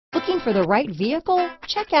Looking for the right vehicle?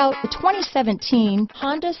 Check out the 2017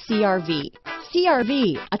 Honda CR-V.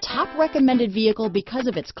 CR-V, a top recommended vehicle because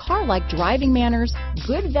of its car-like driving manners,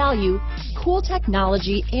 good value, cool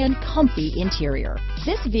technology, and comfy interior.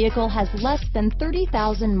 This vehicle has less than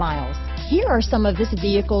 30,000 miles. Here are some of this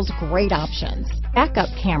vehicle's great options: backup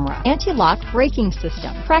camera, anti-lock braking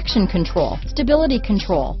system, traction control, stability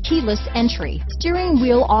control, keyless entry, steering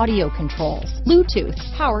wheel audio controls, Bluetooth,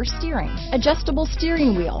 power steering, adjustable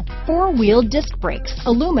steering wheel, four-wheel disc brakes,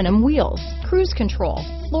 aluminum wheels, cruise control,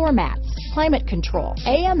 floor mats, climate control,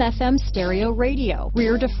 AM/FM stereo radio,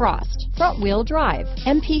 rear defrost, front wheel drive,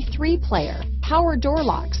 MP3 player, power door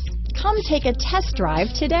locks. Come take a test drive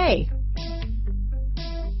today.